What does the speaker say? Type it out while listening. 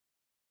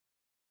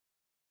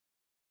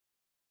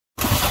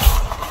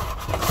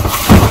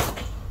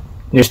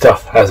New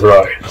stuff has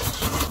arrived.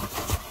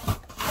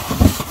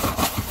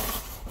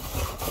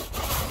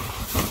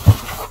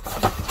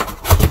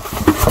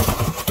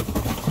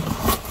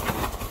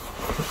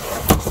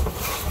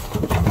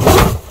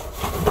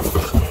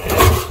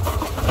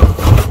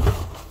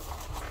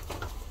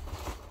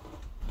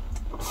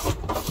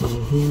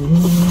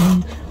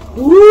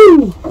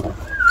 Woo!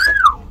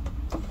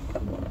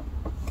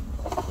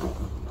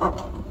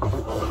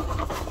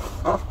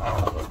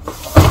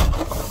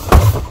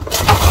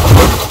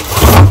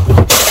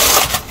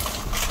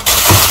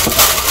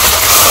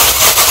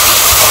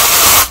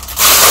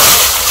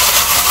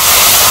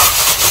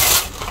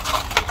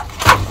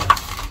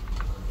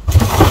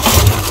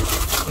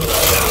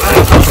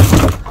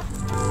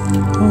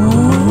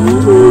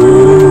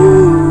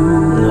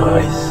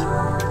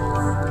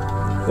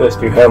 First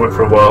new helmet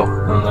for a while,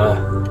 and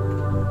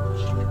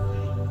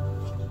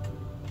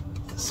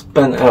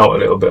spent out a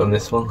little bit on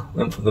this one.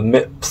 Went for the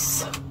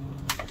MIPS.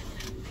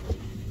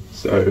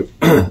 So,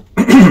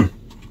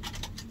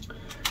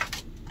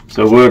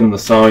 so a word on the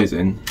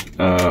sizing.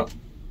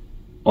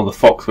 On the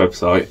Fox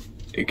website,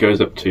 it goes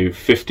up to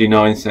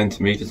 59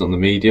 centimeters on the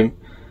medium,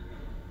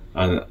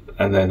 and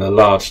then a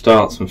large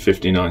starts from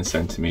 59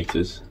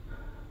 centimeters.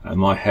 And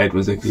my head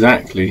was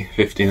exactly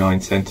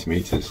 59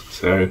 centimeters.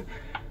 So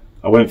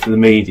I went for the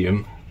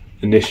medium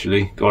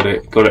initially, got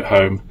it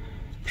home,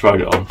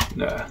 tried it on.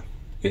 Nah,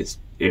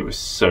 it was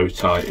so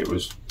tight, it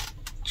was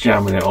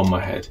jamming it on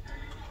my head.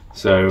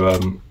 So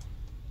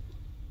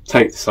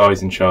take the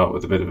sizing chart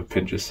with a bit of a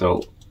pinch of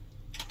salt.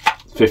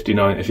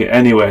 59, if you're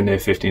anywhere near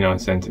 59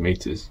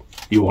 centimeters,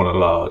 you want a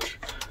large.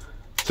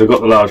 So I got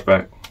the large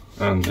back,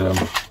 and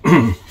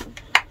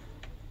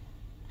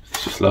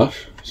it's just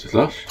lush,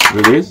 it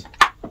really is.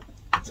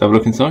 Let's have a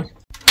look inside.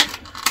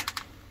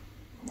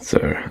 So,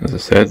 as I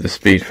said, the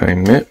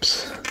Speedframe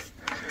MIPS,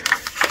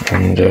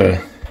 and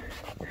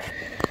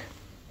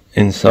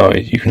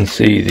inside you can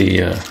see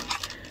the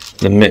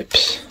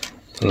MIPS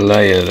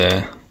layer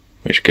there,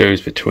 which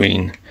goes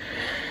between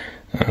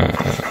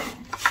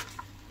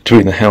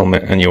the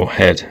helmet and your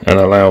head, and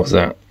allows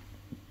that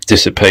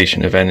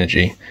dissipation of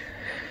energy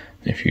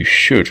if you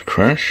should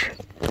crash.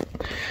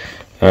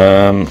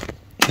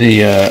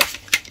 The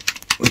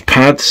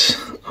pads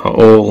are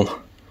all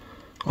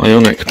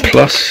Ionic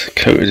Plus,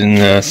 coated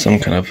in some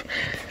kind of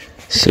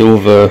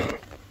silver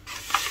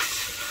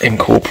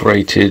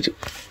incorporated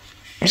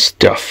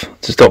stuff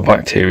to stop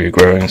bacteria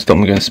growing and stop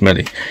them going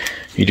smelly.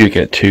 You do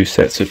get 2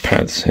 sets of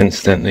pads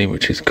instantly,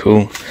 which is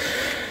cool.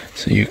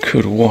 So you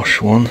could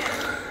wash one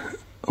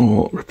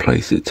or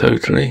replace it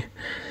totally.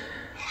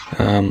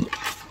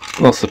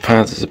 Lots of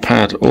pads. There's a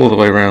pad all the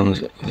way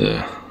around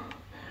the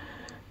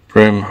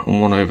brim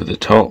and one over the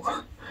top.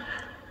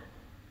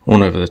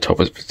 One over the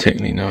top is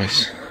particularly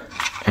nice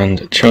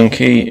and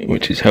chunky,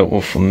 which is helpful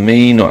for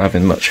me not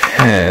having much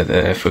hair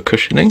there for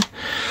cushioning.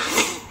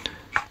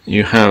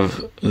 You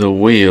have the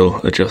wheel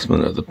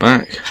adjustment at the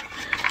back,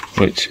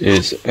 which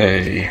is just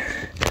a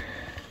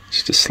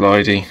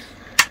slidey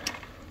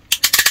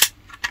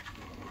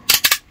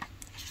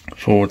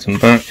forwards and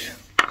back,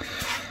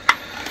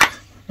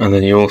 and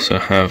then you also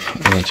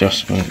have an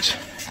adjustment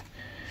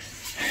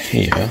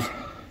here,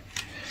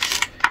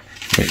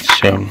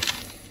 which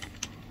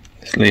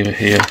this lever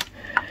here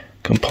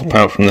can pop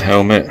out from the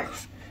helmet,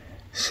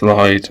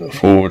 slide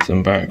forwards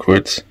and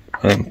backwards,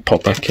 and then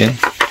pop back in.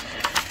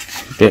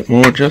 A bit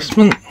more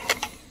adjustment.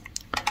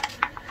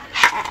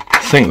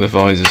 I think the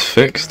visor's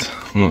fixed,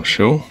 I'm not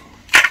sure.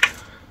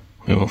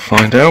 We will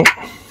find out.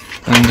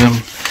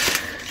 And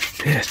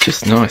yeah, it's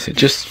just nice. It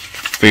just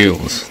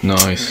feels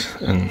nice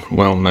and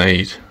well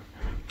made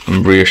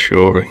and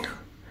reassuring.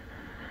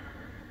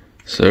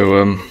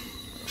 So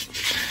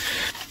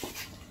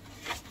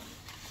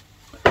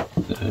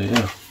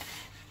yeah,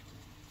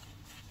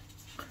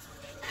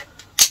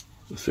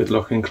 the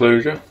fidlock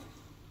enclosure,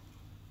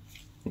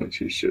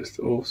 which is just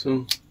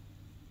awesome.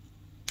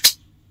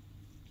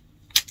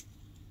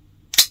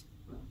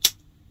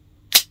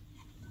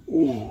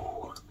 Ooh,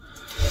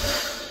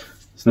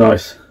 it's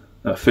nice,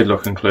 that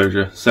fidlock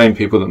enclosure. Same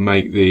people that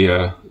make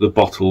the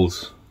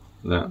bottles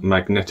that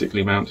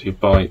magnetically mount to your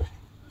bike.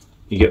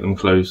 You get them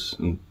close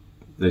and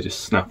they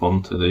just snap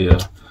onto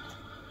the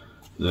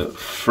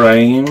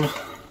frame.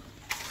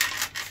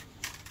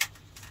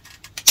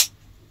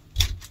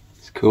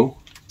 It's cool.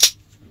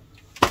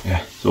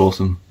 Yeah, it's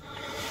awesome.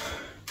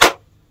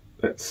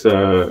 Let's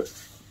go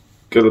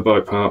to the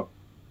bike park,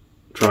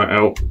 try it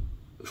out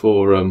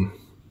for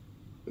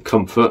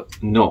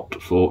comfort,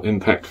 not for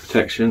impact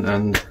protection,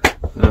 and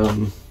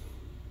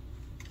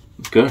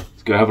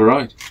let's go have a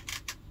ride.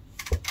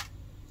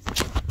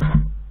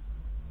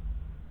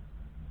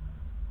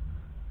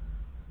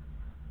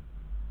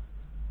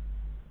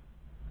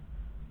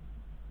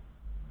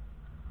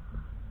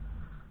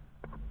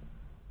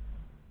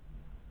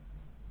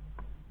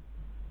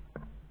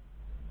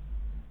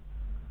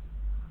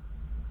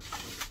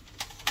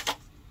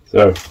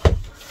 So,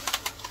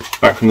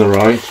 back from the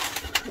ride,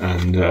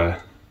 and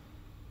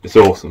it's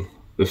awesome.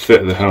 The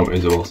fit of the helmet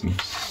is awesome.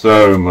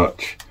 So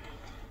much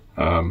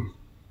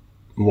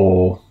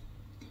more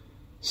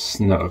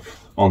snug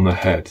on the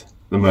head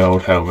than my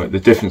old helmet. The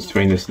difference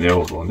between this and the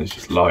old one is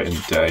just light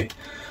and day.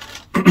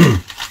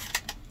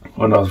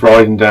 When I was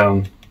riding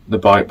down the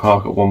bike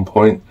park at one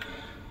point,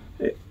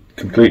 it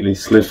completely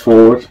slid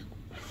forward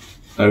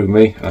over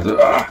me.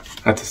 I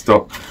had to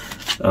stop,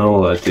 and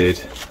all I did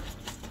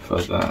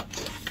for that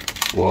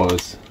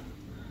was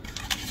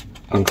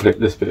unclip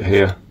this bit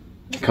here.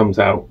 It comes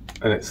out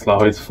and it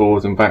slides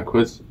forwards and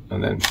backwards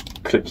and then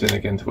clips in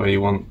again to where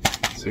you want.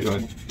 So you've got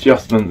an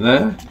adjustment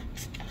there,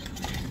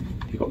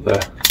 you've got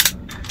the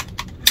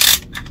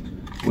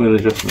wheel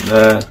adjustment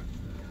there.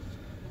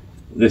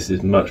 This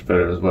is much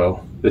better as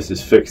well. This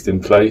is fixed in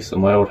place. On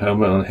my old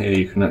helmet, on here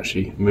you can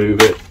actually move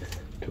it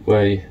to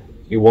where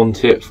you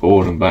want it,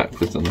 forward and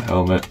backwards on the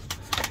helmet.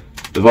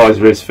 The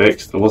visor is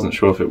fixed. I wasn't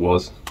sure if it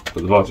was, but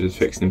the visor is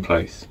fixed in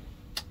place.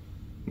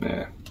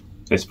 Yeah,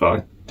 it's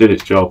fine. Did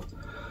its job,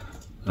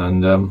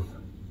 and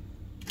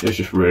it was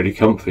just really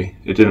comfy.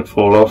 It didn't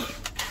fall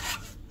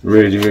off.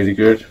 Really, really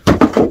good.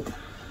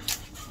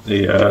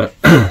 The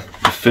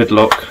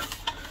fidlock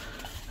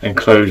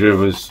enclosure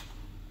was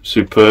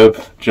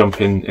superb,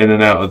 jumping in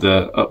and out of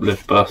the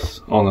uplift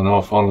bus, on and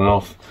off,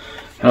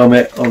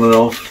 helmet on and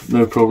off,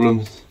 no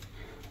problems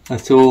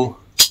at all.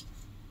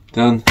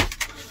 Done.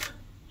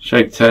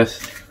 Shake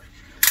test.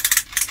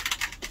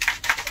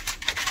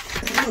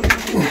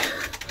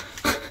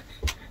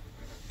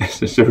 It's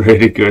just a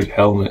really good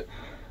helmet.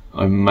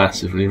 I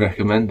massively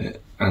recommend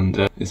it,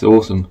 and it's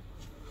awesome.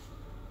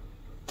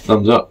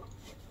 Thumbs up.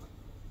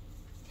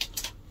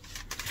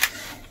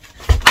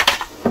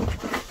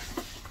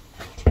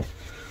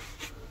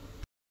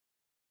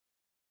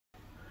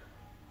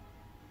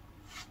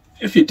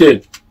 If you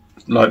did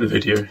like the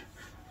video,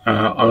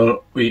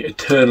 I'll be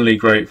eternally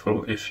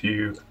grateful if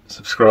you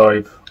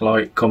subscribe,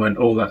 like, comment,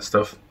 all that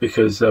stuff,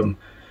 because when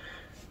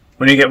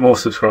you get more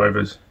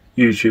subscribers,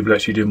 YouTube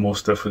lets you do more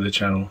stuff with the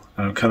channel,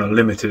 and I'm kind of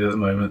limited at the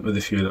moment with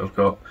the few that I've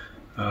got.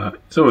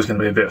 It's always going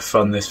to be a bit of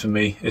fun, this, for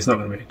me. It's not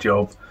going to be a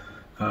job,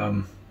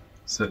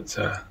 so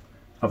that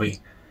I'll be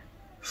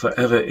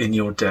forever in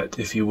your debt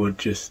if you would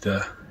just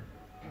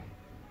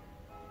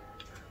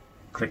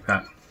click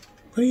that.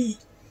 Whee!